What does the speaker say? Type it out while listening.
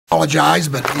Apologize,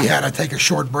 but we had to take a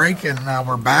short break, and now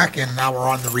we're back, and now we're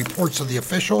on the reports of the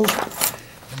officials.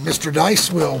 And Mr. Dice,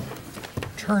 will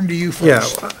turn to you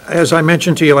first. Yeah, as I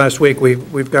mentioned to you last week,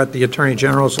 we've got the Attorney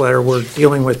General's letter. We're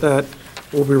dealing with that.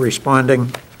 We'll be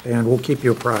responding, and we'll keep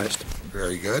you apprised.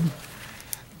 Very good.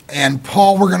 And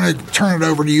Paul, we're going to turn it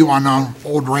over to you on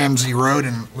Old Ramsey Road,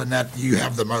 and Lynette, you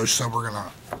have the most, so we're going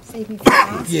to... Save me for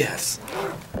last. Yes.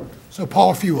 So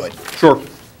Paul, if you would. Sure.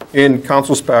 In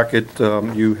council's packet,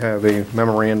 you have a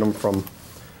memorandum from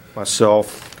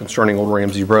myself concerning Old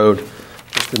Ramsey Road.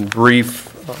 Just in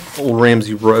brief, Old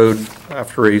Ramsey Road,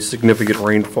 after a significant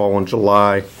rainfall in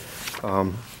July,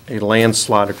 a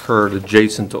landslide occurred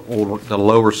adjacent to the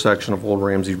lower section of Old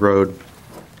Ramsey Road.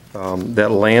 That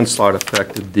landslide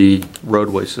affected the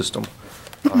roadway system.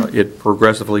 It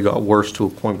progressively got worse to a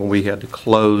point when we had to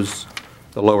close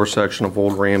the lower section of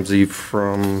Old Ramsey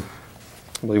from,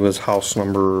 I believe it was house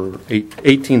number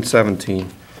 1817,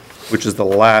 which is the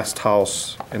last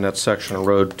house in that section of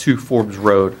road, to Forbes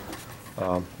Road.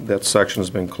 That section has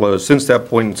been closed. Since that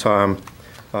point in time,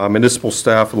 municipal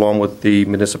staff, along with the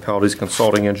municipality's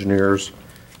consulting engineers,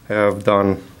 have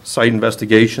done site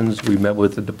investigations. We met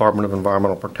with the Department of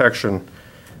Environmental Protection,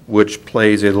 which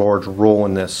plays a large role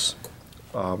in this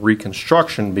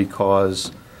reconstruction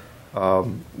because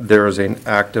there is an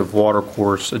active water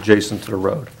course adjacent to the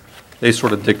road. They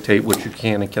sort of dictate what you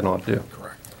can and cannot do.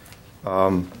 Correct.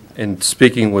 And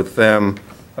speaking with them,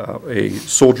 a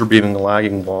soldier beaming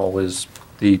lagging wall is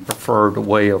the preferred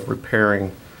way of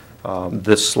repairing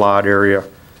this slide area.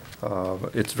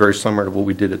 It's very similar to what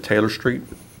we did at Taylor Street.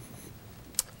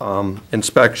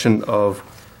 Inspection of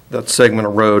that segment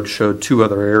of road showed two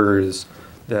other areas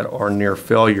that are near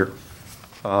failure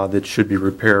that should be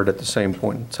repaired at the same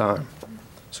point in time.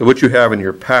 So what you have in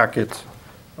your packet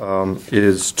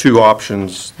is two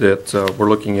options that we're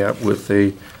looking at with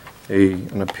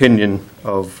an opinion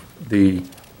of the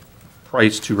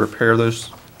price to repair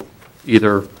those,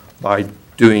 either by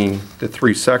doing the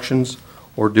 3 sections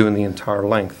or doing the entire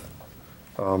length.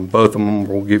 Both of them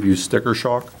will give you sticker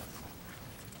shock.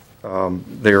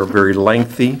 They are very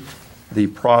lengthy. The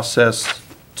process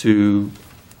to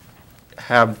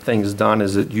have things done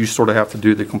is that you sort of have to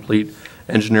do the complete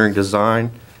engineering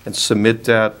design and submit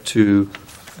that to,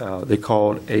 they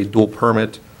call it a dual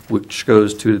permit, which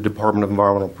goes to the Department of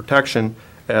Environmental Protection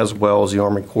as well as the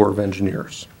Army Corps of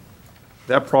Engineers.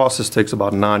 That process takes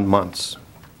about 9 months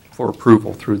for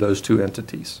approval through those two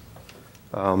entities.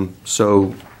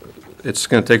 So it's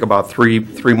going to take about three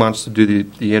months to do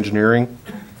the engineering,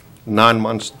 9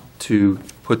 months to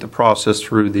put the process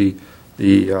through the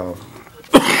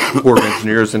Corps of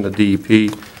Engineers and the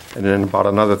DEP, and then about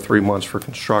another 3 months for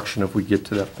construction if we get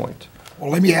to that point.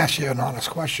 Well, let me ask you an honest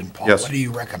question, Paul. Yes. What do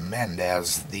you recommend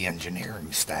as the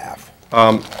engineering staff?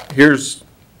 Here's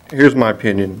my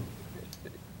opinion.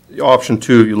 Option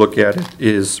 2, you look at it,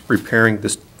 is repairing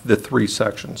the 3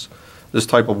 sections. This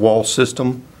type of wall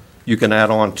system you can add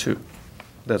on to.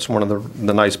 That's one of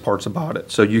the nice parts about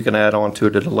it. So you can add on to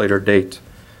it at a later date.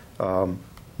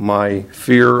 My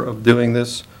fear of doing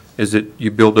this is that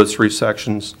you build those 3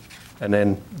 sections and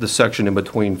then the section in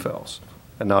between fails.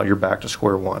 And now you're back to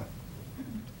square one.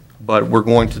 But we're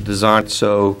going to design it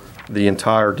so the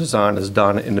entire design is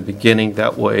done in the beginning.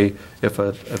 That way, if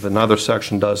another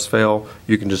section does fail,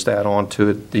 you can just add on to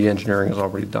it. The engineering is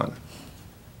already done.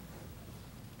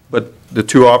 But the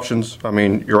 2 options, I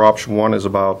mean, your option 1 is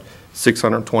about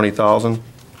 $620,000.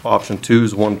 Option 2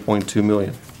 is $1.2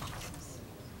 million.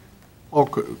 Oh,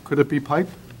 could it be pipe?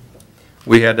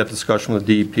 We had that discussion with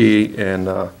DEP, and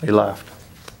they laughed.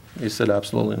 They said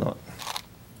absolutely not.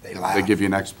 They give you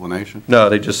an explanation? No,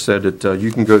 they just said that you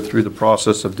can go through the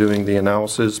process of doing the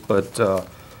analysis, but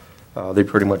they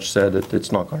pretty much said that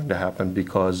it's not going to happen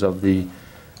because of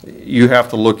you have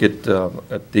to look at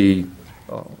the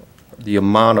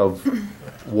amount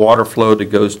of water flow that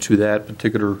goes to that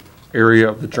particular area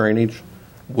of the drainage,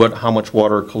 how much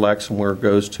water it collects and where it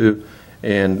goes to,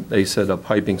 and they said a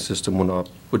piping system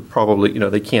would probably,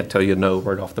 they can't tell you no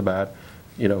right off the bat.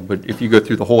 But if you go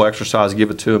through the whole exercise,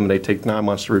 give it to them, and they take 9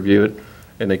 months to review it,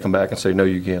 and they come back and say, no,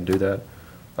 you can't do that.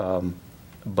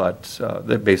 But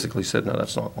they basically said, no,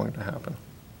 that's not going to happen.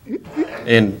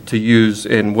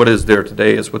 And what is there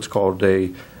today is what's called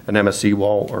an MSE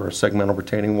wall, or a segmental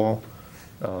retaining wall.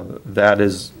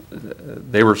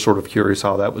 They were sort of curious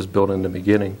how that was built in the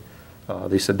beginning.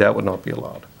 They said that would not be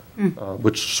allowed,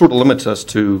 which sort of limits us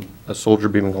to a soldier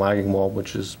beaming lagging wall,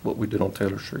 which is what we did on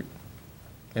Taylor Street.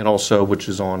 And also, which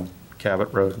is on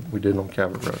Cabot Road. We did it on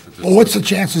Cabot Road. Well, what's the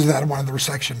chances of that one of the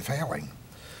section failing?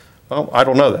 Well, I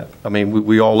don't know that. I mean,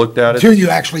 we all looked at it. Until you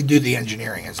actually do the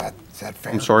engineering, is that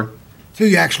fair? I'm sorry? Till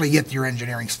you actually get your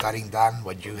engineering study done,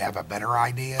 would you have a better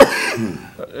idea?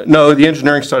 No, the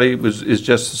engineering study is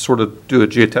just to sort of do a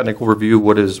geotechnical review,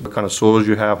 what kind of soils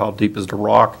you have, how deep is the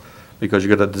rock, because you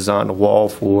got to design the wall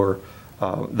for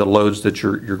the loads that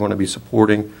you're going to be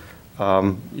supporting.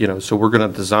 So we're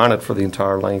going to design it for the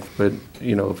entire length, but,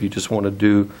 if you just want to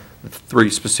do 3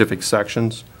 specific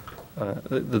sections,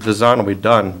 the design will be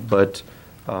done, but,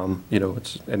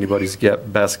 it's anybody's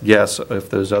best guess if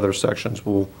those other sections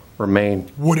will remain.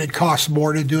 Would it cost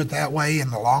more to do it that way in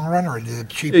the long run, or is it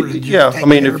cheaper to just Yeah, take I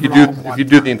mean, care if of you it all in do, one if you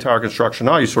do time? the entire construction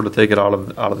now, you sort of take it out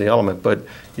of the element, but,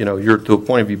 you're to a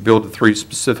point, if you build the 3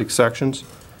 specific sections,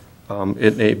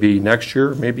 it may be next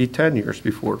year, maybe 10 years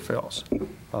before it fails.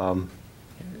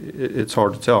 It's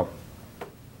hard to tell.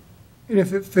 And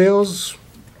if it fails,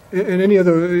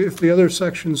 if the other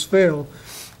sections fail,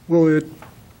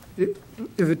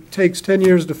 if it takes 10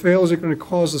 years to fail, is it going to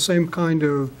cause the same kind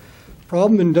of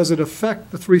problem? And does it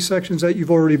affect the 3 sections that you've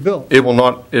already built? It will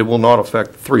not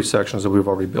affect the 3 sections that we've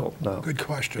already built, no. Good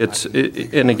question.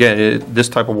 And again, this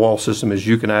type of wall system is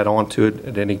you can add on to it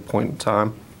at any point in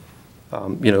time.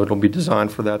 It'll be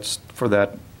designed for that,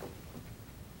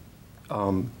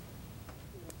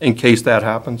 in case that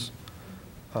happens.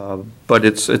 But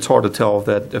it's hard to tell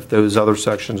that if those other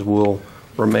sections will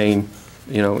remain,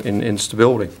 in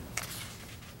stability.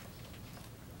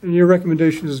 And your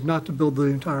recommendation is not to build the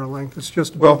entire length, it's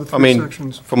just to build the Well, I 3 mean,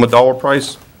 sections? from a dollar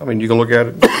price, I mean, you can look at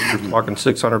it, you're talking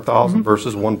 600,000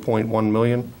 versus 1.1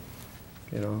 million.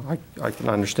 I can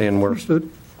understand where, Understood.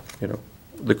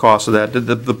 the cost of that.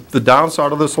 The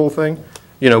downside of this whole thing,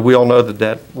 we all know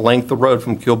that length of road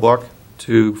from Kilbuck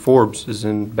to Forbes is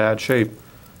in bad shape,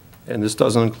 and this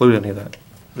doesn't include any of that.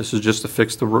 This is just to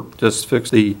fix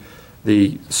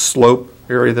the slope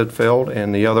area that failed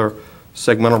and the other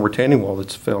segmental retaining wall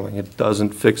that's failing. It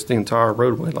doesn't fix the entire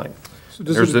roadway length. So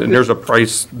does There's a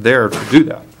price there to do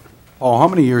that. Paul, how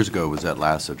many years ago was that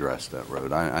last addressed, that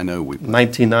road? I know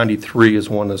 1993 is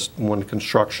when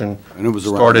construction And it was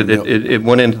around started. a mil- It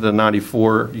went into the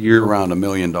 94 year. around $1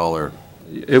 million.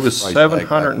 It was price tag back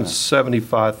then.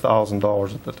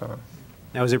 $775,000 at the time.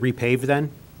 Now, is it repaved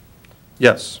then?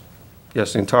 Yes.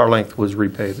 Yes, the entire length was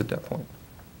repaved at that point.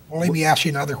 Well, let me ask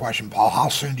you another question, Paul. How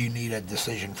soon do you need a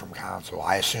decision from council?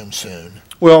 I assume soon.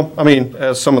 Well, I mean,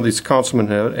 as some of these councilmen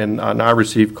have, and I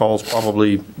receive calls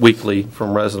probably weekly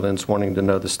from residents wanting to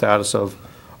know the status of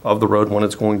the road, when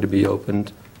it's going to be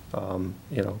opened, of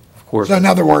course. So in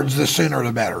other words, the sooner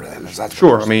the better then, is that?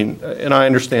 Sure, I mean, and I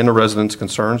understand the residents'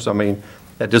 concerns. I mean,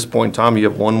 at this point in time, you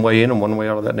have one way in and one way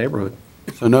out of that neighborhood.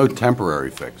 So no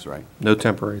temporary fix, right? No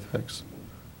temporary fix,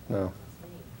 no.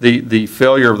 The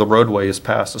failure of the roadway is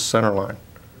past the center line,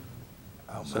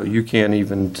 so you can't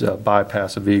even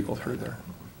bypass a vehicle through there.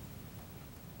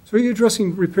 So are you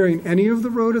addressing repairing any of the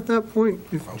road at that point?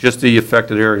 Just the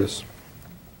affected areas,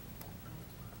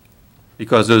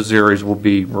 because those areas will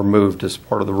be removed as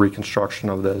part of the reconstruction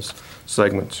of those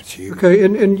segments. It's huge. Okay,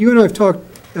 and you and I have talked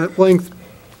at length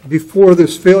before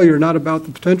this failure, not about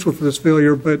the potential for this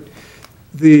failure, but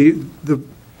the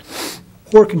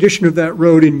poor condition of that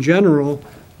road in general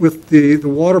with the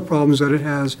water problems that it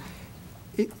has.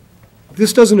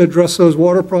 This doesn't address those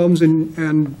water problems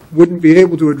and wouldn't be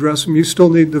able to address them. You still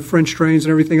need the French drains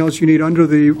and everything else you need under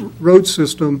the road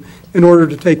system in order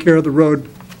to take care of the road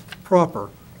proper.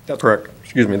 That's correct.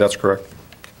 Excuse me, that's correct.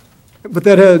 But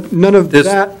that had, none of This-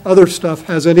 that other stuff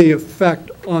has any effect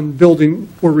on building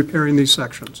or repairing these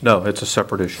sections. No, it's a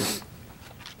separate issue.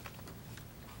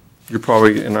 You're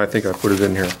probably, and I think I put it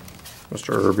in here,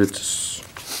 Mr. Erb, it's,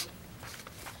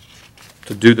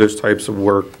 to do those types of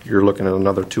work, you're looking at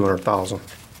another 200,000.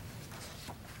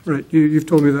 Right, you've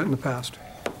told me that in the past.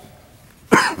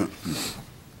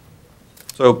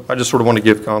 So I just sort of want to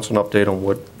give council an update on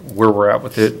where we're at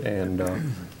with it, and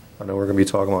I know we're going to be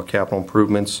talking about capital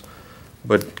improvements,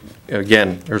 but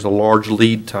again, there's a large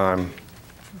lead time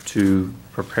to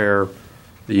prepare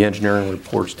the engineering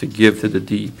reports to give to the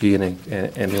DEP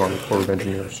and the Army Corps of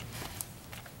Engineers.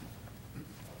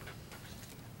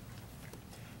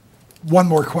 One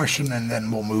more question, and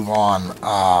then we'll move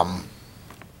on.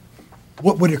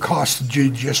 What would it cost to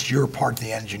do just your part,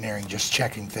 the engineering, just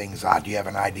checking things out? Do you have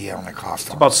an idea on the cost?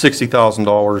 It's about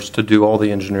 $60,000 to do all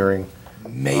the engineering.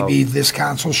 Maybe this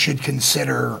council should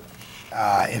consider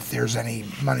if there's any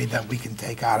money that we can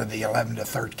take out of the 11 to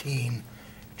 13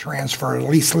 transfer, at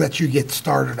least let you get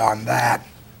started on that.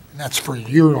 And that's for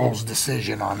your all's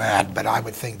decision on that, but I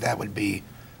would think that would be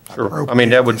Sure. appropriate I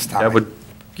mean, at this time. that would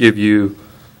give you,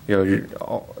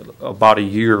 about a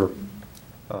year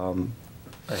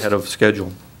ahead of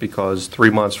schedule, because 3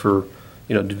 months for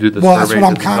to do the survey. Well, that's what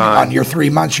I'm the counting design. on, your 3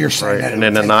 months, you're saying Right, that it and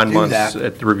then would the take 9 to do months that.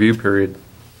 at the review period.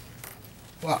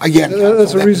 Well, again.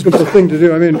 That's a counsel, reasonable thing to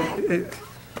do. I mean,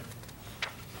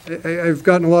 I've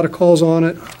gotten a lot of calls on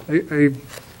it.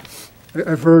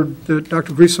 I've heard that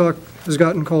Dr. Griesbach has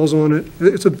gotten calls on it.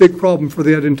 It's a big problem for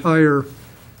that entire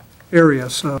area,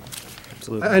 so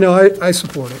I know I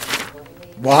support it.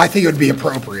 Well, I think it would be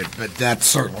appropriate, but that's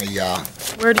certainly,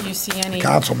 Where do you see any?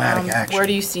 Councilmatic action. Where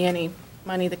do you see any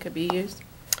money that could be used?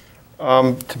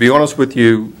 To be honest with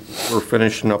you, we're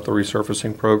finishing up the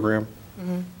resurfacing program.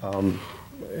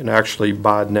 And actually,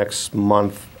 by next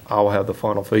month, I'll have the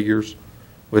final figures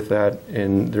with that,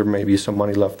 and there may be some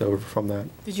money left over from that.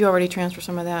 Did you already transfer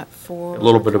some of that for A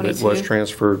little bit of it was 22?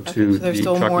 transferred Okay, to so there's the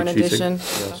still more in Chuck E. Cheese. addition?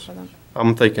 Yes. for them?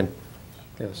 I'm thinking,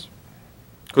 yes.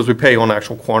 Because we pay on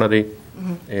actual quantity,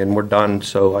 and we're done,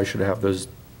 so I should have those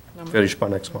Numbers. finished by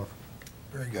next month.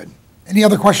 very good. Any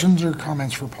other questions or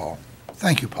comments for Paul?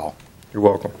 Thank you, Paul. You're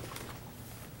welcome.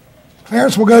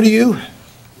 Clarence, we'll go to you.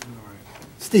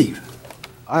 Steve?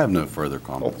 I have no further Oh,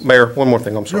 comments. Mayor, one more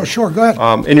thing, I'm sorry. Sure, go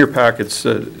ahead. In your packets,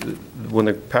 when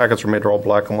the packets are made, they're all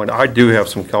black and white. I do have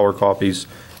some color copies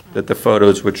that the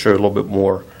photos would show a little bit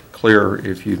more clear.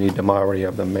 If you need them, I already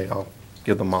have them made. I'll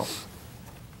give them out.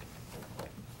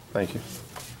 Thank you.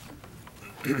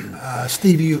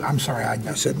 Steve, I'm sorry, I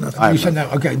said nothing. You said no.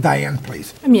 Okay, Diane,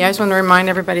 please. Yeah, I just want to remind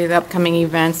everybody of the upcoming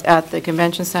events at the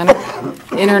Convention Center.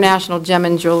 The International Gem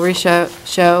and Jewelry Show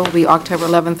will be October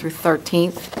 11th through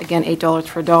 13th. Again, $8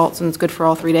 for adults, and it's good for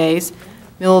all 3 days.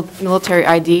 Military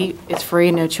ID is free,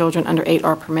 no children under 8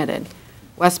 are permitted.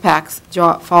 Westpac's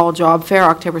Fall Job Fair,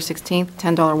 October 16th,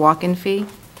 $10 walk-in fee.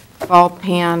 Fall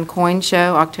Pan Coin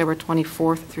Show, October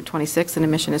 24th through 26th, and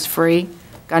admission is free.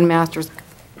 Gunmasters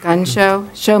Gun Show,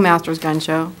 Showmasters Gun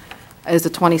Show is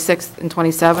the 26th and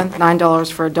 27th,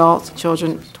 $9 for adults,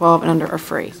 children 12 and under are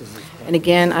free. And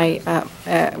again, I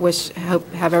hope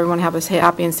everyone have a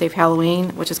happy and safe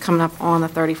Halloween, which is coming up on the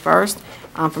 31st,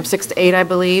 from 6 to 8, I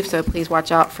believe, so please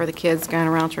watch out for the kids going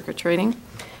around trick-or-treating.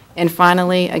 And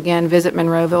finally, again, Visit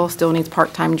Monroeville still needs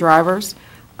part-time drivers.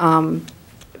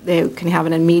 They can have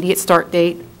an immediate start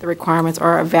date. The requirements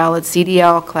are a valid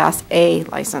CDL Class A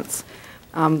license.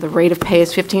 The rate of pay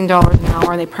is $15 an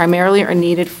hour. They primarily are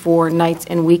needed for nights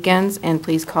and weekends, and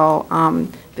please call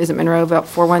Visit Monroeville at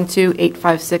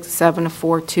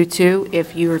 412-856-7422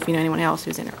 if you know anyone else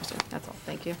who's interested. That's all.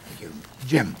 Thank you. Thank you.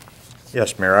 Jim?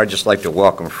 Yes, Mayor, I'd just like to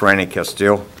welcome Franny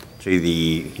Castile to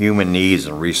the Human Needs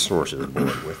and Resources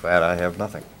Board. With that, I have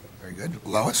nothing. Very good.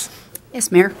 Lois?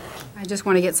 Yes, Mayor. I just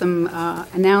want to get some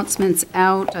announcements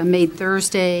out. Made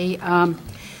Thursday,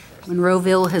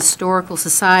 Monroeville Historical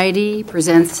Society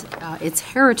presents its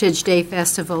Heritage Day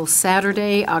Festival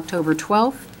Saturday, October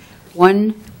 12th,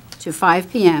 1 to 5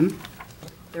 p.m.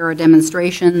 There are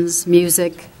demonstrations,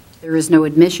 music. There is no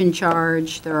admission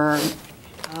charge. There are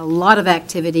a lot of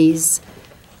activities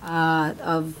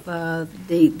of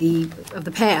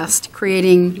the past,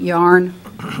 creating yarn,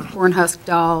 corn husk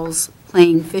dolls,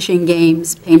 playing fishing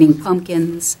games, painting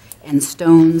pumpkins and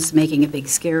stones, making a big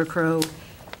scarecrow,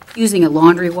 using a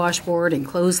laundry washboard and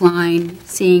clothesline,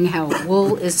 seeing how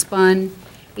wool is spun,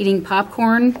 eating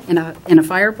popcorn in a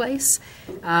fireplace,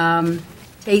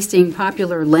 tasting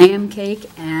popular lamb cake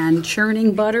and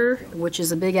churning butter, which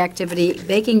is a big activity,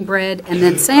 baking bread, and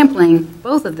then sampling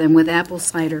both of them with apple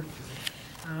cider.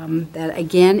 That,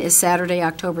 again, is Saturday,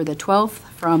 October the 12th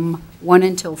from 1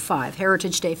 until 5,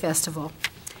 Heritage Day Festival.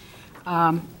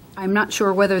 I'm not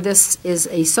sure whether this is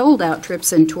a sold-out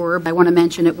trips and tour, but I want to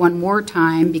mention it one more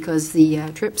time because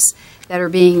the trips that are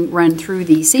being run through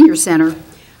the Senior Center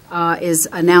is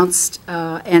announced,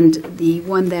 and the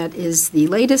one that is the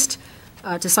latest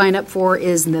to sign up for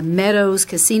is the Meadows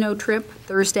Casino trip,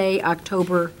 Thursday,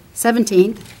 October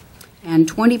 17th, and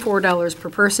 $24 per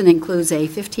person includes a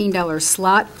 $15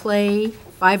 slot play,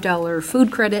 $5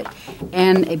 food credit,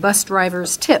 and a bus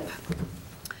driver's tip.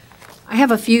 I have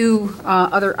a few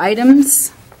other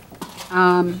items.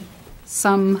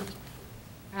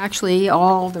 Actually,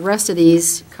 all the rest of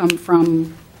these come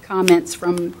from comments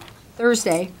from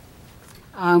Thursday.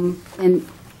 And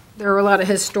there are a lot of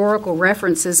historical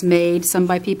references made, some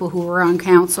by people who were on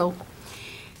council,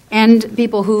 and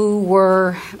people who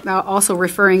were also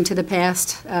referring to the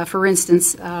past. For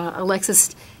instance,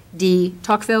 Alexis de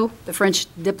Tocqueville, the French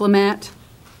diplomat,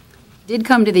 did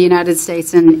come to the United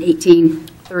States in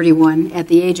 1831 at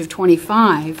the age of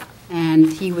 25,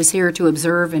 and he was here to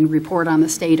observe and report on the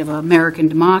state of American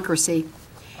democracy.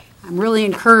 I'm really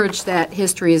encouraged that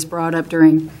history is brought up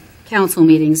during council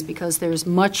meetings because there's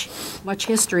much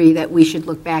history that we should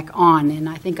look back on, and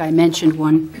I think I mentioned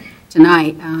one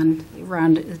tonight on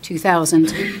around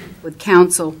 2000 with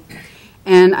council.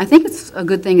 And I think it's a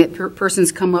good thing that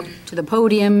persons come up to the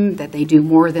podium, that they do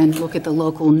more than look at the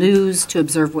local news to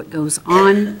observe what goes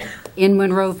on in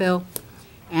Monroeville.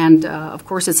 And of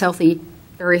course, it's healthy,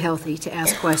 very healthy to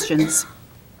ask questions.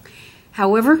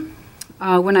 However,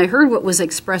 when I heard what was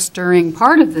expressed during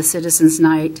part of the Citizens'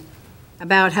 Night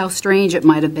about how strange it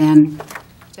might have been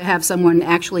to have someone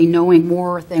actually knowing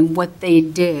more than what they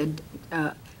did,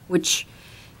 which,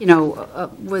 you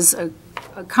know, was a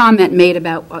comment made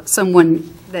about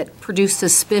someone that produced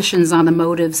suspicions on the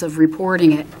motives of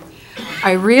reporting it.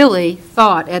 I really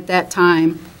thought at that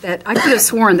time that I could have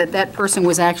sworn that that person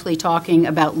was actually talking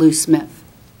about Lou Smith.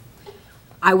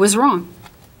 I was wrong.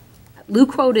 Lou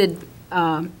quoted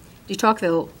de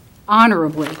Tocqueville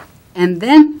honorably, and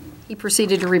then he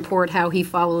proceeded to report how he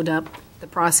followed up the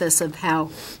process of how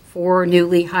 4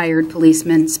 newly hired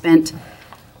policemen spent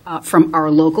from our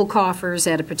local coffers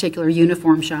at a particular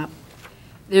uniform shop.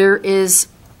 There is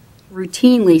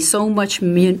routinely so much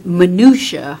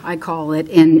minutia, I call it,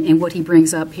 in what he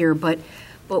brings up here, but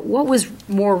what was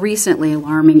more recently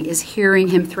alarming is hearing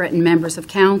him threaten members of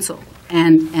council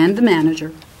and the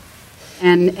manager,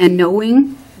 and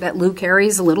knowing that Lou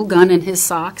carries a little gun in his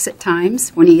socks at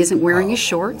times when he isn't wearing his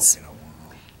shorts,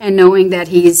 and knowing that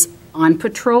he's on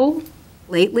patrol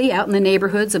lately out in the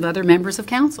neighborhoods of other members of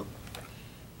council.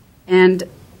 And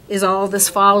is all this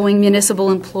following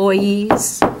municipal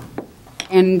employees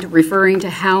and referring to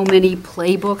how many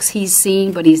playbooks he's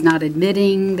seen, but he's not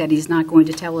admitting that he's not going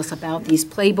to tell us about these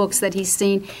playbooks that he's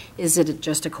seen? Is it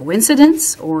just a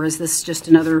coincidence, or is this just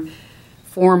another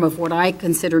form of what I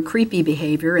consider creepy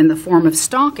behavior in the form of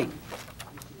stalking?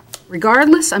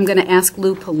 Regardless, I'm going to ask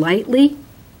Lou politely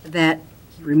that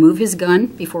he remove his gun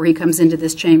before he comes into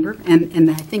this chamber, and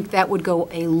I think that would go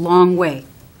a long way.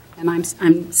 And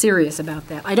I'm serious about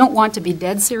that. I don't want to be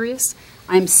dead serious.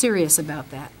 I'm serious about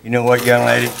that. You know what, young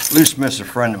lady? Lou Smith's a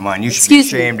friend of mine. You should be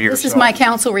ashamed of yourself. This is my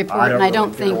council report, and I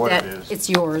don't think that it's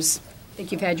yours. I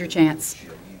think you've had your chance.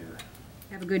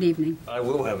 Have a good evening. I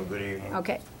will have a good evening.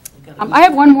 Okay. I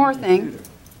have one more thing.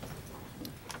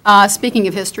 Speaking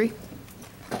of history,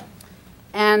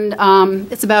 and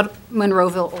it's about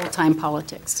Monroeville old-time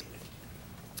politics.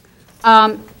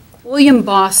 William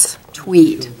Boss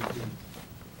Tweed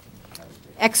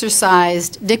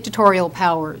exercised dictatorial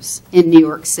powers in New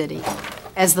York City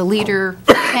as the leader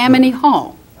of Tammany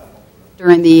Hall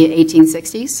during the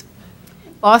 1860s.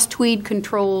 Boss Tweed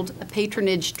controlled a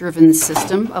patronage-driven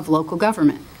system of local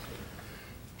government.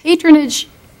 Patronage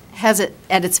has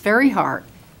at its very heart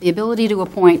the ability to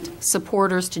appoint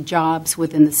supporters to jobs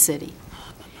within the city.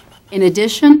 In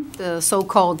addition, the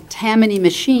so-called Tammany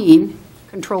machine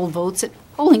controlled votes at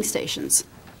polling stations.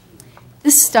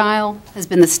 This style has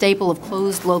been the staple of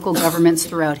closed local governments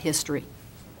throughout history.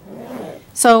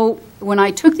 So when I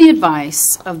took the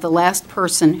advice of the last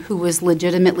person who was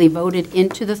legitimately voted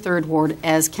into the 3rd Ward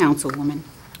as councilwoman,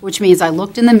 which means I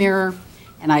looked in the mirror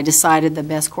and I decided the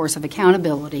best course of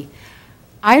accountability,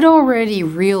 I'd already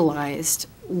realized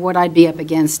what I'd be up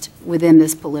against within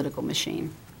this political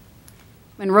machine.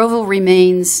 Monroeville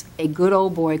remains a good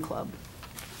old boy club.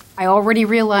 I already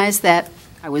realized that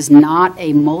I was not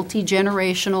a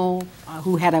multi-generational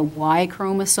who had a Y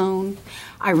chromosome.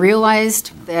 I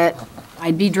realized that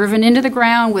I'd be driven into the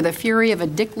ground with the fury of a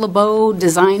Dick LeBeau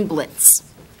design blitz.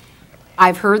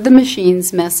 I've heard the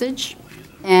machine's message,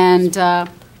 and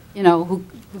you know, who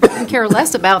couldn't care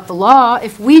less about the law?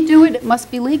 If we do it, it must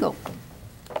be legal.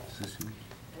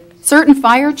 Certain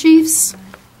fire chiefs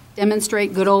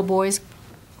demonstrate good old boys,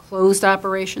 closed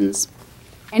operations.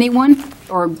 Anyone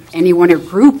or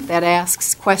group that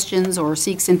asks questions or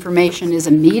seeks information is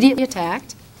immediately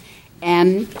attacked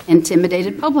and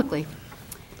intimidated publicly.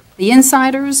 The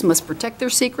insiders must protect their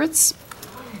secrets.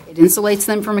 It insulates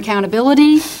them from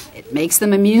accountability. It makes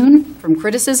them immune from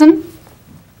criticism,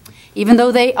 even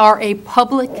though they are a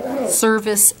public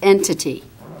service entity.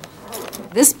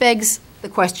 This begs the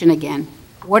question again,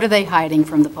 what are they hiding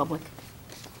from the public?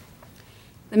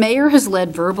 The mayor has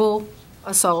led verbal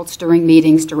assaults during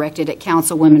meetings directed at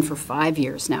councilwomen for 5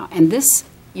 years now, and this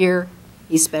year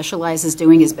he specializes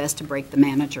doing his best to break the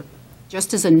manager,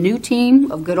 just as a new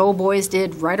team of good old boys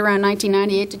did right around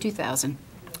 1998 to 2000.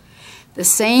 The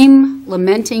same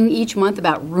lamenting each month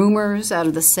about rumors out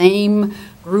of the same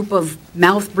group of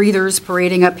mouth breathers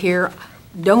parading up here,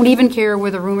 don't even care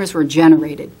where the rumors were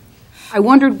generated. I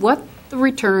wondered what the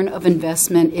return of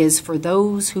investment is for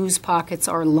those whose pockets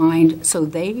are lined so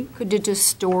they could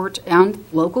distort on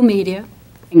local media,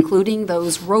 including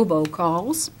those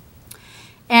robocalls.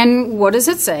 And what does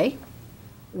it say?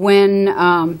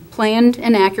 when planned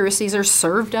inaccuracies are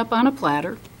served up on a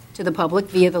platter to the public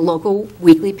via the local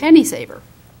weekly penny saver.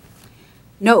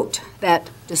 Note that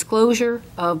disclosure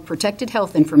of protected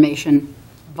health information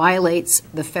violates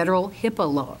the federal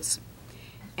HIPAA laws,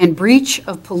 and breach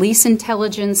of police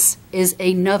intelligence is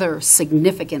another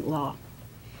significant law.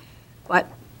 But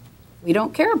we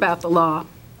don't care about the law.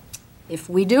 If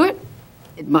we do it,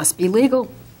 it must be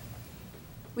legal.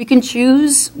 We can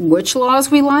choose which laws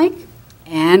we like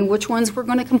and which ones we're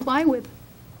going to comply with.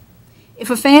 If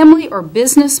a family or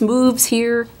business moves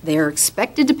here, they are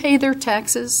expected to pay their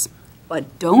taxes,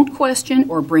 but don't question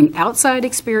or bring outside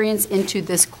experience into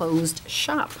this closed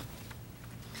shop.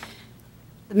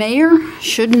 The mayor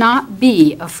should not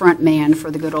be a front man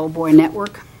for the Good Old Boy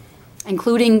Network,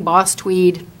 including Boss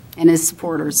Tweed and his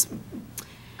supporters.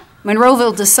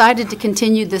 Monroeville decided to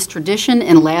continue this tradition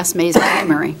in last May's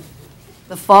primary.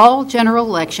 The fall general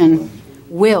election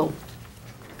will,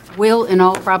 in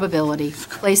all probability,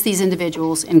 place these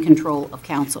individuals in control of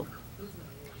council.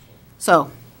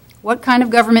 So, what kind of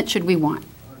government should we want?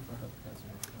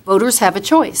 Voters have a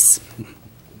choice.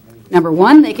 Number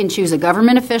one, they can choose a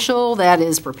government official that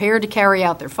is prepared to carry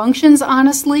out their functions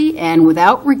honestly and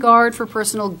without regard for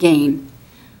personal gain.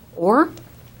 Or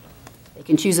they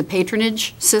can choose a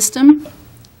patronage system,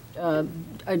 a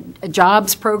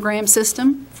jobs program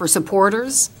system for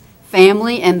supporters,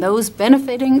 family, and those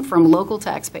benefiting from local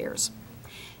taxpayers.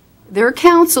 Their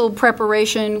council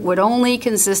preparation would only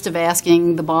consist of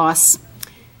asking the boss,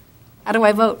 how do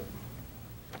I vote?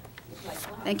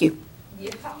 Thank you.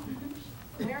 You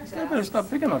better stop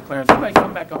picking on Clarence. You might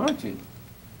come back and haunt you.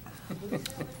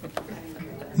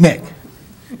 Nick?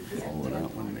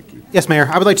 Yes, Mayor.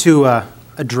 I would like to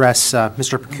address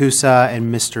Mr. Pacusa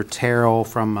and Mr. Terrell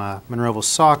from Monroeville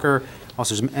Soccer,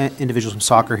 also some individuals from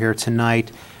soccer here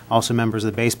tonight, also members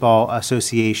of the Baseball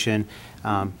Association.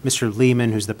 Mr.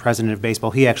 Lehman, who's the president of baseball,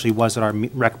 he actually was at our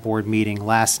rec board meeting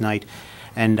last night.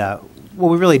 And what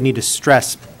we really need to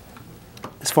stress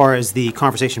as far as the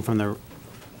conversation from the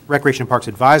Recreation and Parks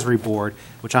Advisory Board,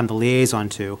 which I'm the liaison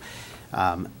to,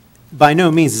 by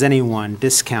no means does anyone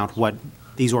discount what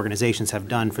these organizations have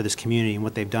done for this community and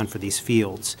what they've done for these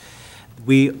fields.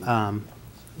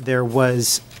 There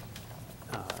was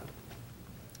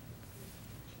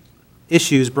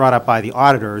issues brought up by the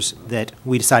auditors that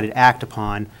we decided to act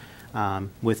upon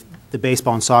with the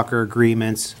baseball and soccer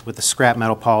agreements, with the scrap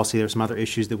metal policy. There were some other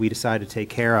issues that we decided to take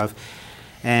care of.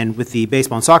 And with the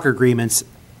baseball and soccer agreements,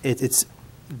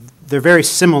 they're very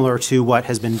similar to what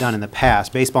has been done in the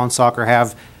past. Baseball and soccer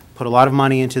have put a lot of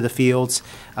money into the fields.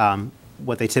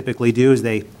 What they typically do is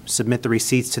they submit the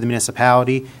receipts to the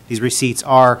municipality. These receipts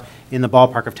are in the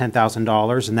ballpark of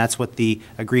 $10,000, and that's what the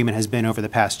agreement has been over the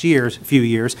past few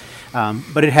years.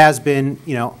 But it has been,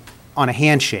 on a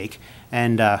handshake.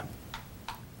 And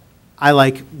I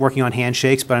like working on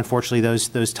handshakes, but unfortunately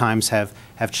those times have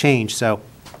changed. So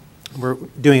we're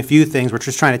doing a few things. We're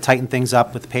just trying to tighten things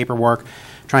up with the paperwork,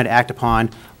 trying to act upon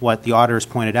what the auditors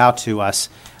pointed out to us.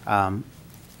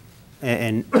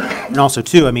 And also,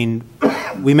 too, I mean,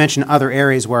 we mentioned other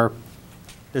areas where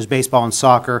there's baseball and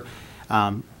soccer.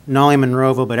 Not only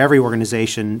Monroeville, but every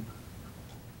organization,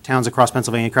 towns across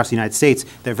Pennsylvania, across the United States,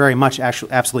 they're very much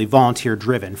absolutely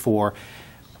volunteer-driven for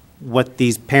what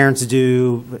these parents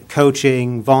do,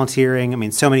 coaching, volunteering. I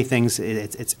mean, so many things,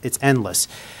 it's endless.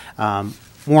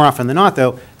 More often than not,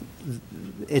 though,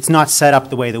 it's not set up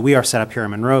the way that we are set up here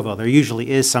in Monroeville. There usually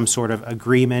is some sort of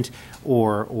agreement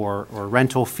or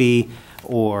rental fee,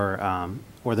 or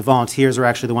the volunteers are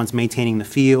actually the ones maintaining the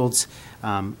fields.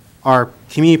 Our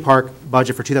community park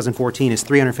budget for 2014 is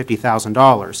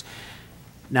 $350,000.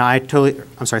 Now,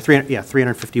 I'm sorry,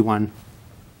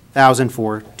 $351,000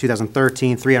 for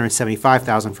 2013,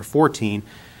 $375,000 for 14.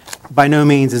 By no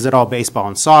means is it all baseball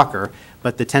and soccer,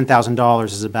 but the $10,000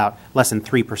 is about less than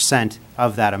 3%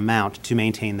 of that amount to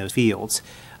maintain those fields.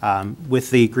 With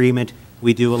the agreement,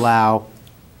 we do allow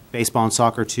baseball and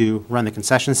soccer to run the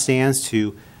concession stands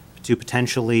to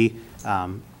potentially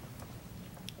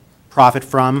profit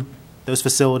from those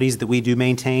facilities that we do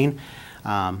maintain.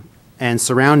 And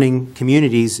surrounding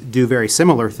communities do very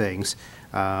similar things.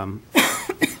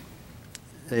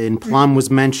 In Plum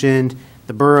was mentioned,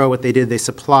 the borough, what they did, they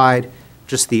supplied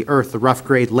just the earth, the rough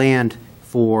grade land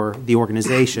for the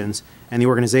organizations, and the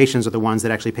organizations are the ones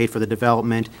that actually paid for the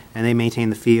development, and they maintain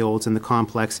the fields and the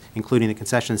complex, including the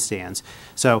concession stands.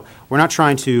 So we're not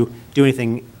trying to do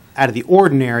anything out of the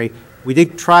ordinary. We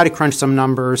did try to crunch some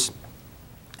numbers,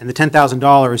 and the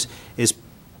 $10,000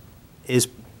 is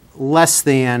less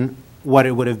than what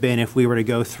it would have been if we were to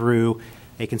go through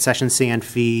a concession stand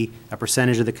fee, a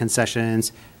percentage of the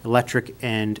concessions, electric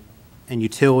and and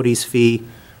utilities fee,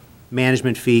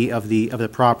 management fee of the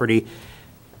property.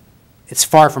 It's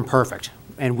far from perfect.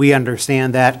 And we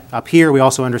understand that up here. We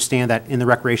also understand that in the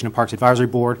Recreation and Parks Advisory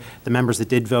Board, the members that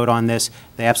did vote on this,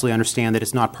 they absolutely understand that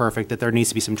it's not perfect, that there needs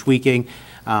to be some tweaking.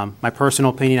 My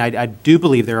personal opinion, I do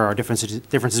believe there are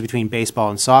differences between baseball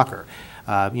and soccer.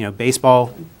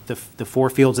 Baseball, the 4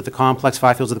 fields at the complex,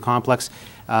 5 fields at the complex,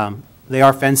 they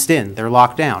are fenced in. They're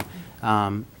locked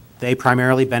down. They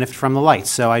primarily benefit from the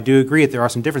lights. So I do agree that there are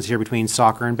some differences here between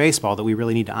soccer and baseball that we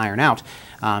really need to iron out.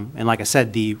 And like I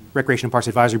said, the Recreation and Parks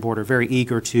Advisory Board are very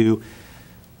eager to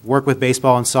work with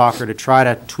baseball and soccer to try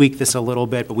to tweak this a little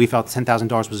bit, but we felt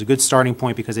 $10,000 was a good starting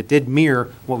point because it did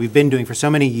mirror what we've been doing for so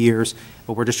many years,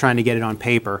 but we're just trying to get it on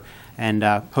paper. And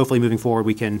hopefully moving forward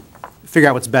we can figure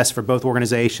out what's best for both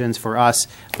organizations, for us,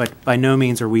 but by no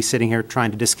means are we sitting here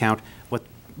trying to discount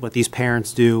what these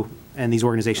parents do and these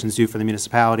organizations do for the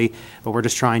municipality, but we're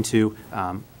just trying to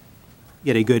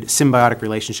get a good symbiotic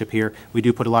relationship here. We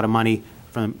do put a lot of money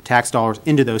from tax dollars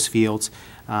into those fields,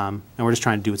 and we're just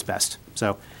trying to do what's best.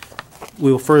 So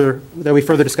there'll be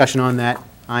further discussion on that,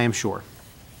 I am sure.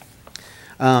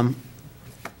 I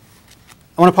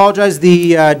want to apologize.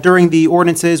 During the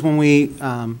ordinances, when we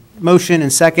motion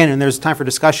and second, and there's time for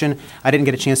discussion, I didn't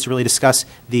get a chance to really discuss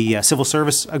the civil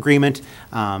service agreement.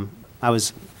 I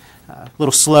was a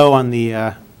little slow on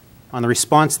the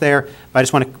response there, but I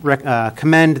just want to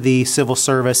commend the Civil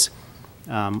Service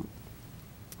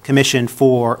Commission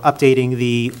for updating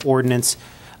the ordinance.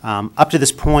 Up to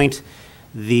this point,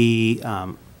 the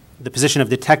position of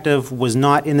detective was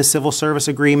not in the civil service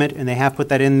agreement, and they have put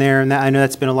that in there. And I know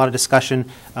that's been a lot of discussion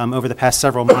over the past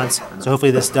several months. So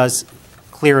hopefully this does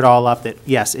clear it all up that,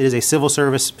 yes, it is a civil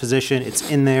service position. It's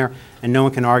in there, and no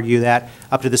one can argue that.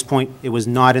 Up to this point, it was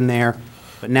not in there,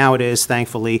 but now it is,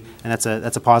 thankfully, and that's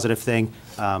a positive thing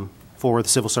for the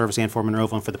civil service and for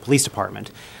Monroeville and for the police department.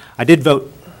 I did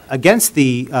vote against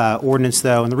the ordinance,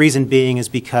 though, and the reason being is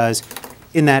because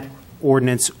in that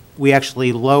ordinance, we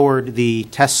actually lowered the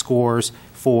test scores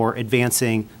for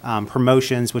advancing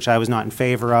promotions, which I was not in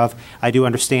favor of. I do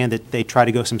understand that they try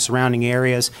to go some surrounding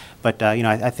areas, but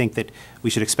I think that we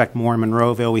should expect more in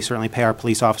Monroeville. We certainly pay our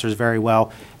police officers very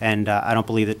well, and I don't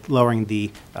believe that lowering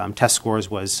the test scores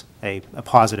was a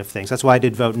positive thing. So that's why I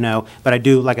did vote no. But I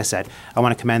do, like I said, I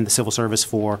want to commend the civil service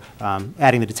for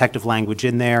adding the detective language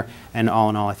in there, and all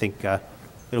in all, I think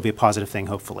it'll be a positive thing,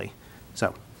 hopefully.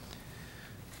 So.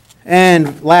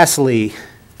 And lastly,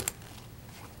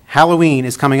 Halloween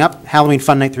is coming up. Halloween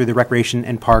Fun Night through the Recreation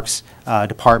and Parks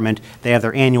Department. They have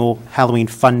their annual Halloween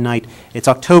Fun Night. It's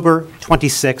October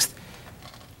 26th,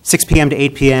 6 p.m. to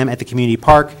 8 p.m. at the community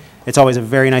park. It's always a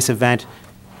very nice event.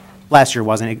 Last year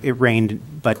wasn't. It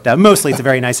rained, but mostly it's a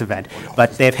very nice event.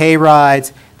 But they have hay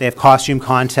rides, they have costume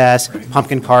contests,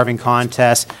 pumpkin carving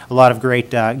contests, a lot of great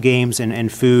games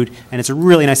and food, and it's a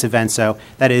really nice event. So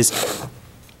that is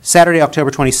Saturday,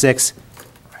 October 26th,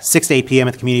 6 to 8 p.m.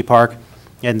 at the community park,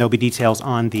 and there'll be details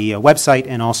on the website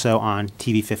and also on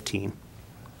TV 15.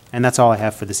 And that's all I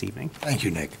have for this evening. Thank you,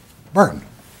 Nick. Burton.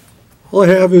 All I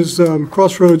have is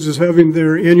Crossroads is having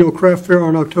their annual craft fair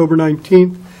on October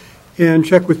 19th, and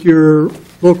check with your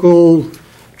local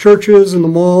churches and the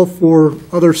mall for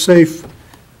other safe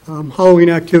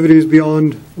Halloween activities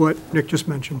beyond what Nick just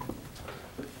mentioned.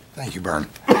 Thank you, Bern.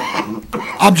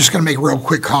 I'm just going to make a real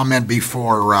quick comment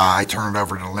before I turn it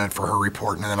over to Lynn for her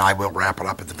report, and then I will wrap it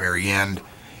up at the very end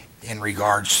in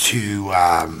regards to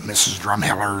Mrs.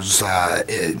 Drumheller's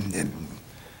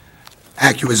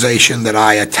accusation that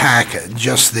I attack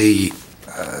just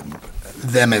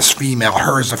them as female,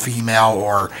 her as a female,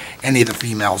 or any of the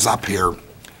females up here.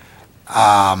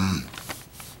 I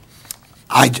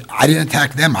didn't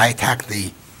attack them. I attacked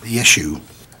the issue.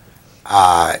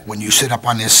 When you sit up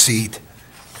on this seat,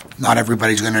 not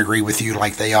everybody's going to agree with you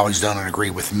like they always don't agree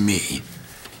with me.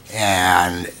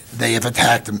 And they have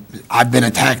attacked, I've been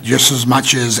attacked just as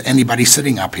much as anybody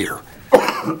sitting up here.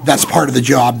 That's part of the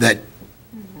job that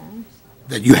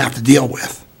you have to deal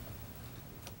with.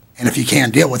 And if you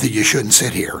can't deal with it, you shouldn't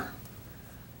sit here.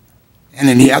 And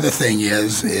then the other thing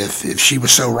is, if she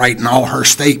was so right in all her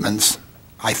statements,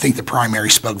 I think the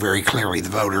primary spoke very clearly. The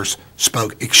voters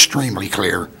spoke extremely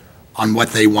clear on what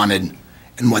they wanted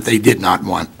and what they did not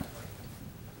want.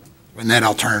 And then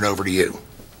I'll turn it over to you.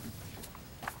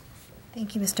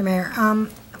 Thank you, Mr. Mayor.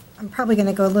 I'm probably going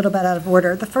to go a little bit out of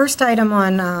order. The first item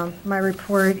on my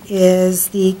report is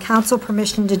the council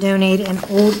permission to donate an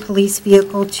old police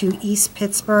vehicle to East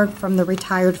Pittsburgh from the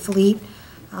retired fleet.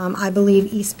 I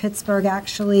believe East Pittsburgh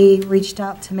actually reached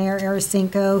out to Mayor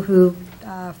Arasinko, who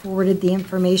forwarded the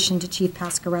information to Chief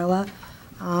Pascarella.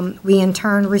 We in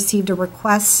turn received a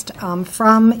request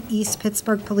from East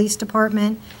Pittsburgh Police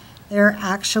Department. They're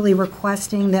actually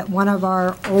requesting that one of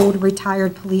our old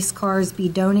retired police cars be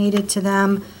donated to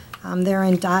them. They're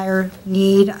in dire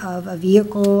need of a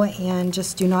vehicle and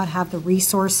just do not have the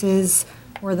resources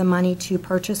or the money to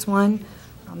purchase one.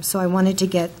 So I wanted to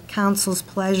get council's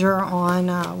pleasure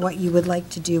on what you would like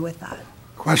to do with that.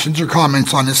 Questions or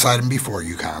comments on this item before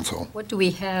you, council? What do we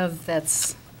have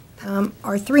that's,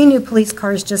 Our 3 new police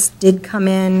cars just did come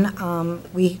in.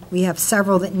 We have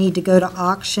several that need to go to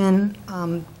auction.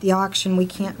 The auction, we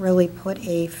can't really put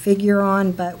a figure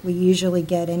on, but we usually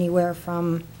get anywhere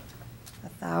from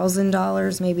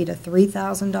 $1,000 maybe to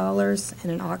 $3,000 in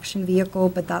an auction vehicle,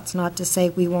 but that's not to say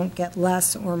we won't get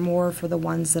less or more for the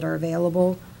ones that are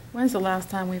available. When's the last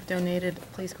time we've donated a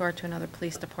police car to another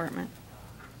police department?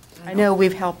 I know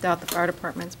we've helped out the fire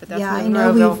departments, but that's Yeah, I in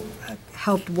know Monroeville. we've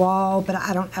helped Wall, but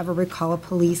I don't ever recall a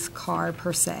police car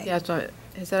per se. Yeah, so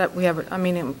is that, we have, I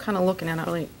mean, I'm kind of looking at it, I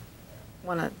really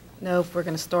want to know if we're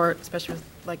going to start, especially with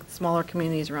like smaller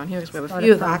communities around here, because we have a Start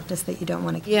few a of them. practice that you don't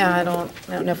want to keep. Yeah, I don't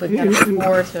know if we've got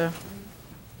before to,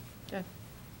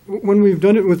 When we've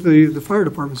done it with the fire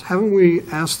departments, haven't we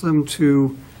asked them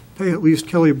to pay at least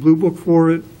Kelly Blue Book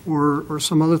for it or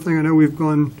some other thing? I know we've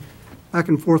gone back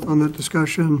and forth on that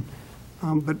discussion,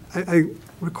 but I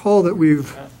recall that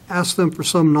we've asked them for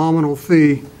some nominal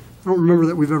fee. I don't remember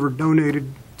that we've ever donated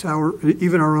to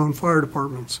even our own fire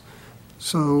departments.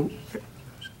 So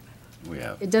We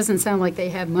have. it doesn't sound like they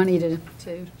have money to.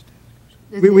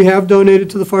 we have donated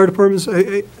to the fire departments. I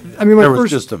mean, my There was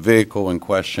first. just a vehicle in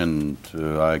question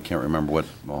to, I can't remember what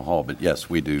hall, but yes,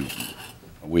 we do.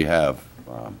 We have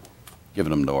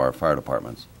given them to our fire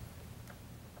departments.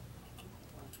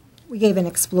 We gave an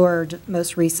Explorer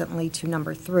most recently to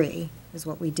number 3, is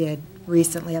what we did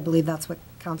recently. I believe that's what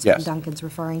Councilman Yes. Duncan's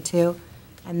referring to.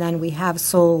 And then we have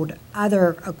sold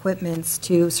other equipments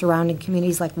to surrounding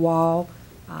communities like Wall,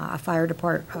 a fire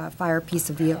piece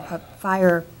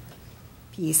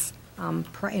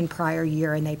in prior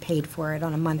year, and they paid for it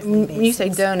on a monthly basis. when you say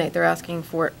donate, they're asking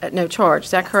for it at no charge,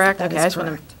 is that correct? That Okay, is I just want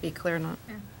correct. to be clear on that.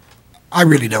 I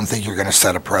really don't think you're going to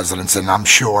set a precedence, and I'm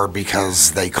sure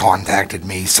because they contacted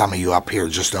me, some of you up here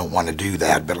just don't want to do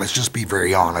that, but let's just be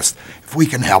very honest. If we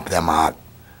can help them out,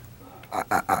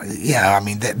 yeah, I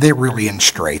mean, they're really in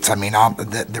straits. I mean,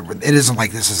 it isn't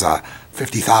like this is a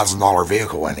 $50,000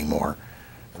 vehicle anymore.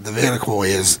 The vehicle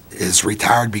is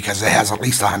retired because it has at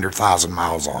least 100,000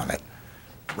 miles on it.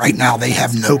 Right now, they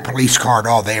have no police car at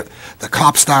all. The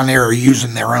cops down there are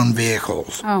using their own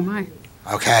vehicles. Oh, my.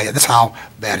 Okay, that's how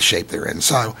bad a shape they're in.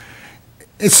 So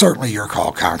it's certainly your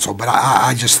call, council, but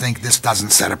I just think this doesn't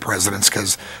set a precedence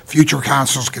because future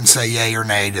councils can say yay or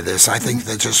nay to this. I think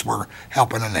that just we're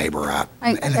helping a neighbor out.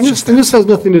 And it's And just this has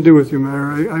nothing to do with you,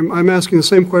 Mayor. I'm asking the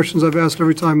same questions I've asked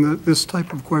every time that this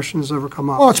type of question has ever come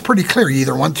well, up. it's pretty clear. You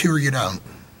either want to or you don't.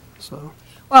 So,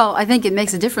 Well, I think it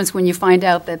makes a difference when you find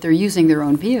out that they're using their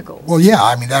own vehicles. Well, yeah,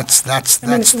 I mean, that's I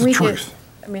mean, the we could- truth.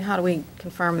 I mean, how do we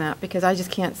confirm that? Because I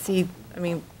just can't see, I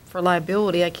mean, for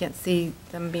liability, I can't see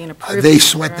them being approved. They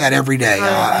sweat that every day.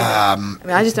 I mean,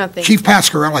 I just don't think. Chief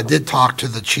Pascarella did talk to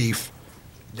the chief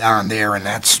down there, and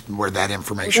that's where that Is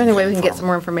information there any way we came can get from. some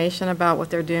more information about what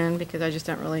they're doing? Because I just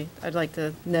don't really, I'd like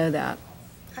to know that.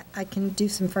 I can do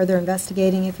some further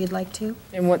investigating if you'd like to.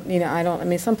 And what, you know, I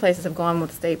mean, some places have gone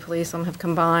with state police, some have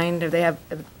combined, or they have,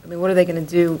 I mean, what are they going to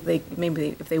do?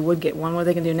 Maybe if they would get one, what are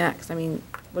they going to do next? I mean,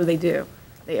 what do?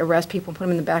 They arrest people and put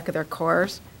them in the back of their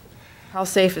cars? How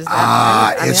safe is that?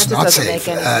 I mean, it's that just not doesn't safe.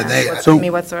 make any sense So- to me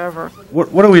whatsoever.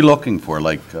 What are we looking for,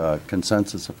 like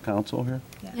consensus of council here?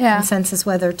 Yeah. Consensus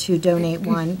whether to donate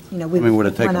one, you know, I we've mean, would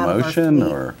it take a run out of our motion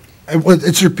fleet. or?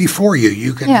 It's before you.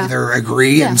 You can Yeah. either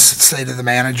agree Yeah. and say to the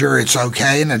manager, it's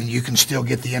okay, and then you can still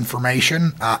get the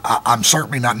information. I'm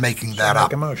certainly not making that up.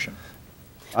 Make a motion.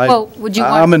 Well, would you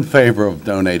want- I'm in favor of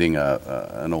donating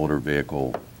an older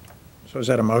vehicle So is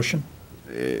that a motion?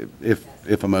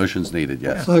 if a motion's needed,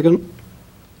 yes. second.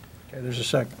 Okay, there's a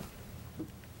second.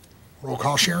 Roll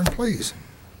call, Sharon, please.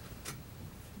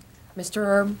 Mr.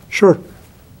 Erb, Sure.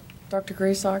 Dr.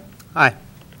 Griesbach, Aye.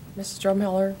 Mrs.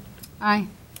 Drumheller, Aye.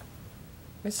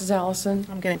 Mrs. Allison,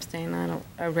 I'm going to abstain.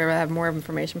 I'd rather have more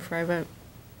information before I vote.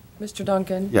 Mr.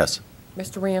 Duncan. Yes.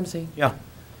 Mr. Ramsey. Yeah.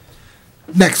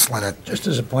 Next, Leonard. Just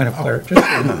as a point of clarity,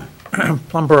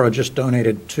 Plumboro just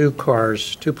donated 2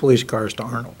 police cars to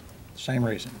Arnold. Same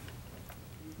reason.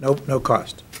 No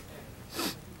cost.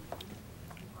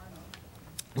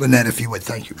 Lynette, if you would,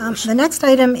 thank you, Bruce. The next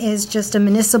item is just a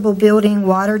municipal building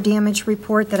water damage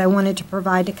report that I wanted to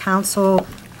provide to council.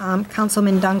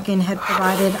 Councilman Duncan had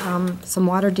provided some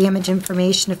water damage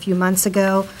information a few months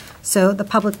ago. So the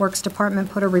Public Works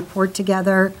Department put a report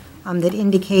together that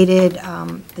indicated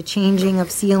the changing of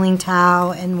ceiling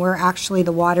tile and where actually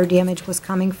the water damage was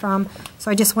coming from. So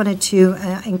I just wanted to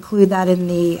include that in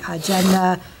the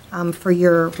agenda for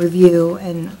your review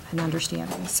and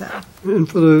understanding, so. And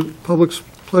for the public's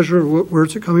pleasure,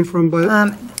 where's it coming from?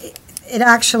 It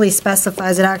actually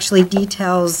specifies, it actually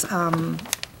details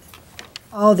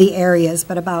all the areas,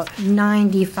 but about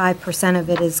 95% of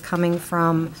it is coming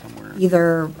from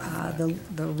either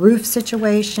the roof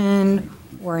situation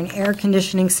or an air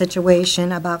conditioning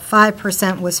situation. About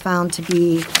 5% was found to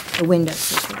be the window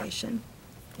situation.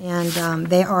 And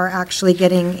they are actually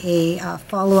getting a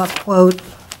follow-up quote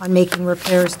on making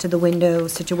repairs to the window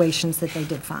situations that they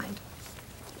did find.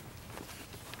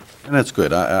 And that's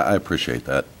good. I appreciate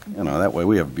that. You know, that way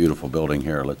we have a beautiful building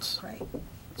here. Let's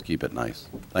keep it nice.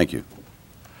 Thank you.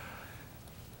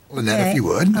 Lynette, if you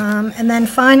would. And then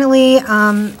finally,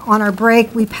 on our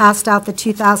break, we passed out the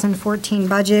 2014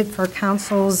 budget for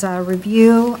council's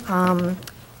review.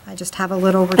 I just have a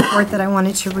little report that I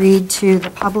wanted to read to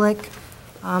the public.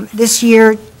 This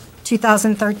year,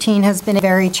 2013, has been a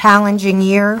very challenging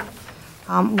year.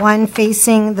 One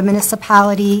facing the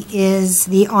municipality is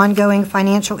the ongoing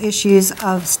financial issues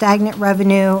of stagnant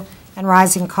revenue and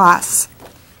rising costs.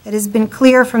 It has been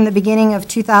clear from the beginning of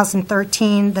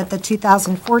 2013 that the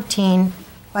 2014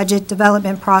 budget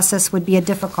development process would be a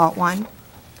difficult one.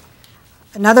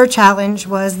 Another challenge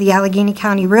was the Allegheny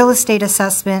County real estate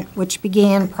assessment, which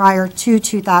began prior to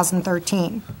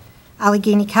 2013.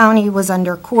 Allegheny County was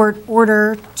under court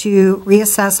order to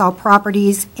reassess all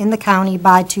properties in the county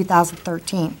by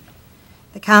 2013.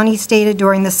 The county stated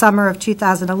during the summer of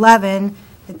 2011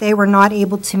 that they were not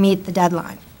able to meet the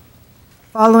deadline.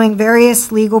 Following various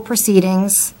legal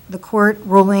proceedings, the court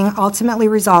ruling ultimately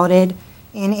resulted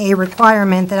in a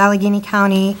requirement that Allegheny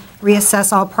County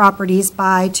reassess all properties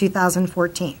by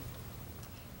 2014.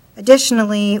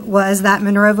 Additionally, was that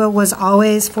Monroeville was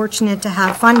always fortunate to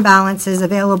have fund balances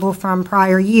available from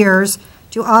prior years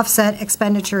to offset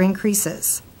expenditure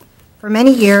increases. For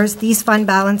many years, these fund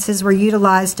balances were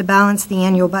utilized to balance the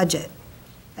annual budget.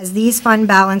 As these fund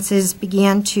balances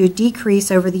began to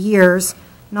decrease over the years,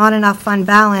 not enough fund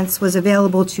balance was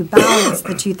available to balance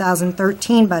the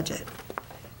 2013 budget.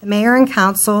 The mayor and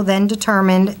council then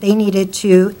determined they needed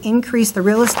to increase the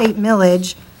real estate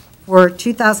millage for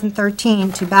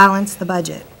 2013 to balance the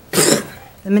budget.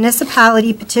 The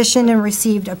municipality petitioned and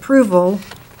received approval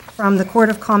from the Court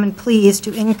of Common Pleas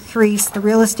to increase the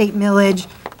real estate millage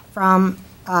from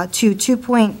to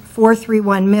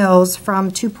 2.431 mils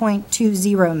from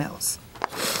 2.20 mils.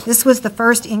 This was the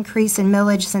first increase in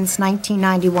millage since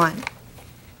 1991.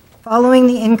 Following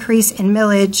the increase in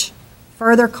millage,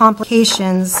 further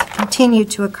complications continued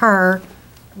to occur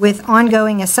with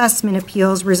ongoing assessment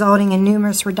appeals resulting in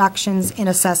numerous reductions in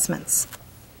assessments.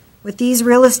 With these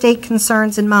real estate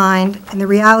concerns in mind and the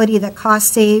reality that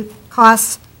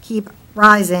costs keep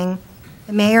rising,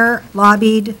 the mayor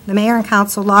and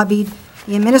council lobbied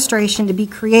the administration to be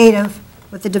creative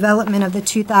with the development of the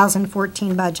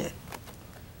 2014 budget.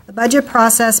 The budget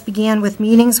process began with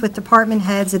meetings with department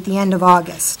heads at the end of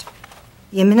August.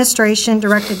 The administration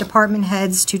directed department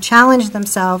heads to challenge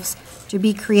themselves to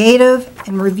be creative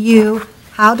and review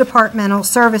how departmental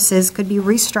services could be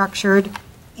restructured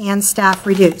and staff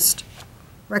reduced.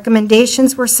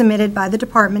 Recommendations were submitted by the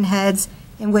department heads,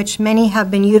 in which many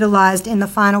have been utilized in the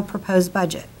final proposed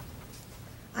budget.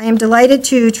 I am delighted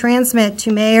to transmit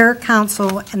to mayor,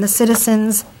 council, and the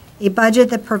citizens a budget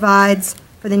that provides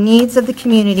for the needs of the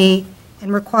community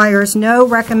and requires no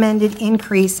recommended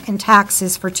increase in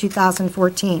taxes for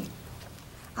 2014.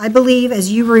 I believe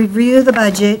as you review the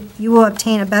budget, you will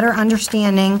obtain a better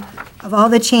understanding of all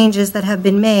the changes that have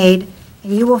been made,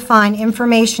 and you will find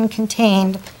information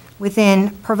contained within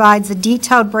provides a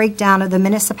detailed breakdown of the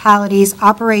municipality's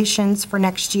operations for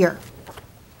next year.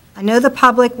 I know the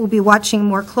public will be watching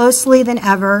more closely than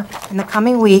ever in the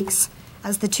coming weeks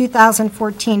as the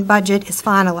 2014 budget is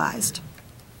finalized.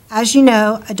 As you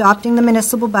know, adopting the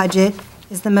municipal budget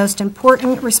is the most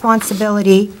important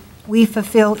responsibility we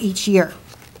fulfill each year.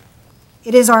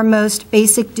 It is our most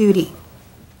basic duty.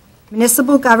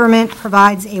 Municipal government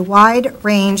provides a wide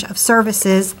range of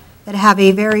services that have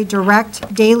a very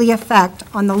direct daily effect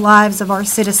on the lives of our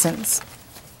citizens.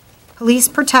 Police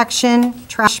protection,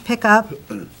 trash pickup,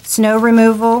 snow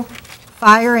removal,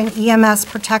 fire and EMS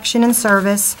protection and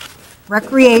service,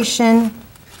 recreation,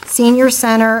 senior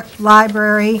center,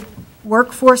 library,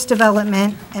 workforce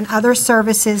development, and other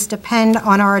services depend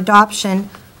on our adoption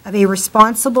of a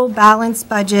responsible, balanced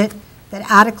budget that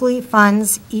adequately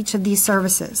funds each of these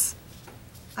services.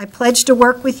 I pledge to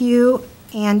work with you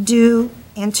and do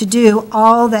and to do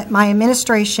all that my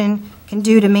administration can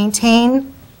do to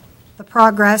maintain the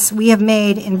progress we have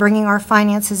made in bringing our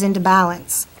finances into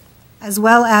balance, as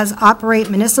well as operate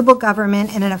municipal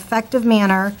government in an effective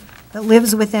manner that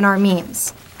lives within our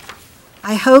means.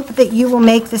 I hope that you will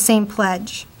make the same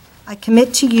pledge. I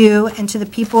commit to you and to the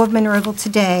people of Monroeville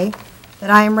today that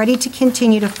I am ready to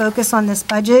continue to focus on this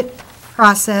budget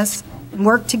process and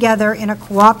work together in a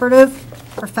cooperative,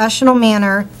 professional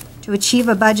manner to achieve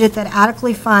a budget that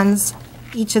adequately funds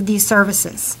each of these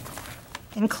services.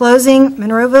 In closing,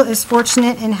 Monroeville is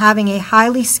fortunate in having a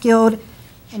highly skilled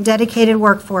and dedicated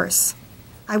workforce.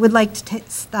 I would like to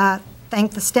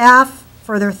thank the staff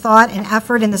for their thought and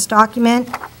effort in this document.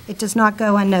 It does not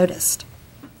go unnoticed.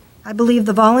 I believe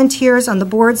the volunteers on the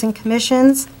boards and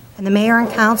commissions and the mayor and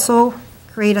council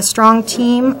create a strong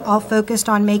team, all focused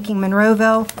on making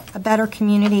Monroeville a better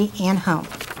community and home.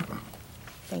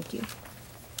 Thank you.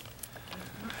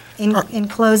 In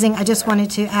closing, I just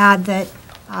wanted to add that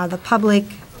the public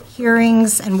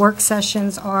hearings and work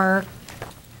sessions are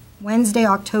Wednesday,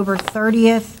 October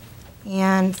 30th,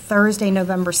 and Thursday,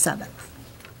 November 7th.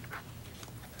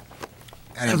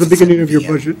 At the beginning of your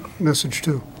budget message,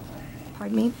 too.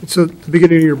 Pardon me? It's at the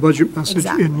beginning of your budget message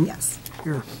Exactly, in yes.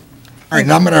 here. All right,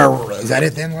 now I'm going to, is that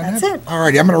it then, Lynette? That's it. All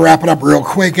righty, I'm going to wrap it up real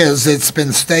quick. As it's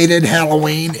been stated,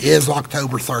 Halloween is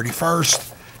October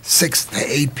 31st, 6 to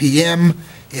 8 p.m.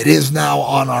 It is now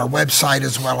on our website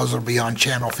as well as it'll be on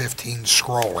Channel 15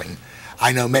 scrolling.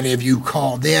 I know many of you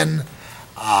called in.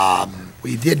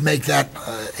 We did make that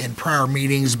in prior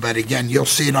meetings, but again, you'll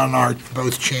see it on our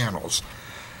both channels.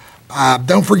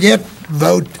 Don't forget,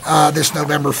 vote this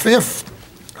November 5th.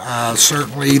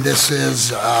 Certainly, this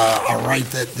is a right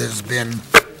that has been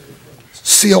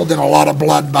sealed in a lot of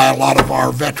blood by a lot of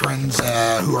our veterans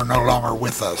who are no longer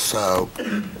with us. So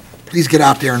please get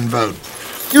out there and vote.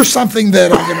 Here's something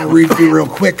that I'm going to read through real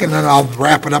quick, and then I'll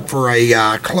wrap it up for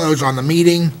a close on the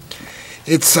meeting.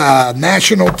 It's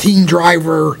National Teen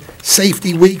Driver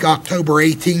Safety Week, October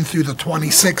 18th through the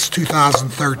 26th,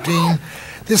 2013.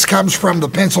 This comes from the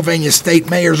Pennsylvania State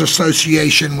Mayors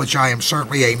Association, which I am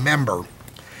certainly a member.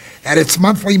 At its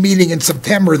monthly meeting in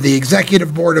September, the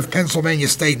Executive Board of Pennsylvania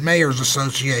State Mayors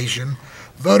Association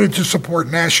voted to support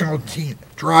National Teen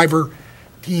Driver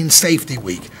Teen Safety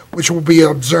Week, which will be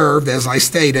observed, as I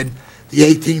stated, the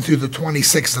 18th through the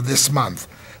 26th of this month.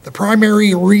 The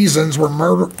primary reasons were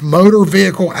motor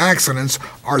vehicle accidents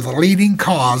are the leading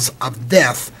cause of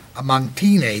death among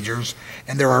teenagers,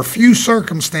 and there are few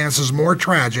circumstances more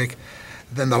tragic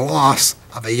than the loss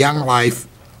of a young life,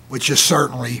 which is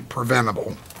certainly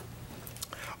preventable.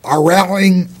 Our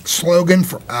rallying slogan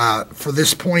for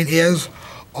this point is,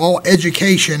 all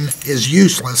education is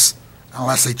useless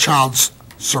unless a child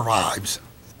survives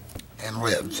and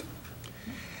lives.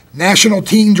 National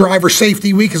Teen Driver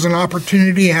Safety Week is an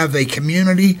opportunity to have a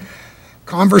community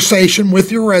conversation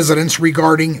with your residents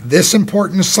regarding this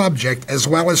important subject, as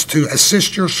well as to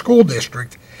assist your school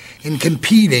district in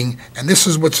competing, and this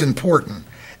is what's important,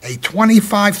 a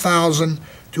 $25,000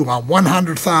 to a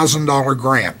 $100,000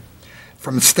 grant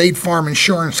from State Farm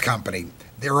Insurance Company.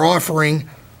 They're offering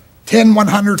 10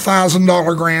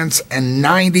 $100,000 grants and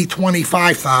 90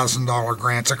 $25,000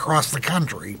 grants across the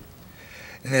country.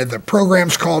 And the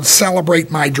program's called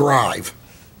Celebrate My Drive.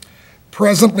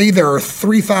 Presently, there are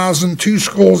 3,002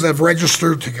 schools that have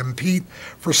registered to compete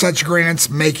for such grants,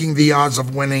 making the odds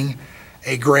of winning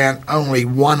a grant only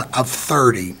 1 of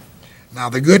 30. Now,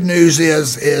 the good news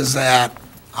is that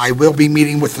I will be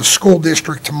meeting with the school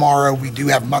district tomorrow. We do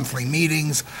have monthly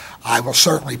meetings. I will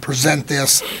certainly present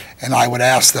this, and I would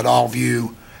ask that all of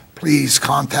you please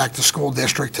contact the school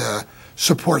district to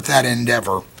support that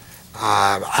endeavor.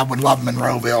 I would love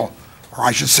Monroeville, or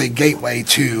I should say Gateway,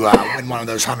 to win one of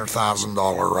those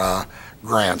 $100,000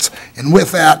 grants. And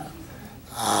with that,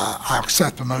 I'll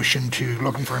accept the motion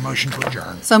looking for a motion to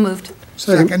adjourn. So moved.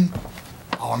 Second.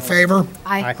 All in favor?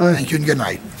 Aye. Thank you and good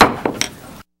night.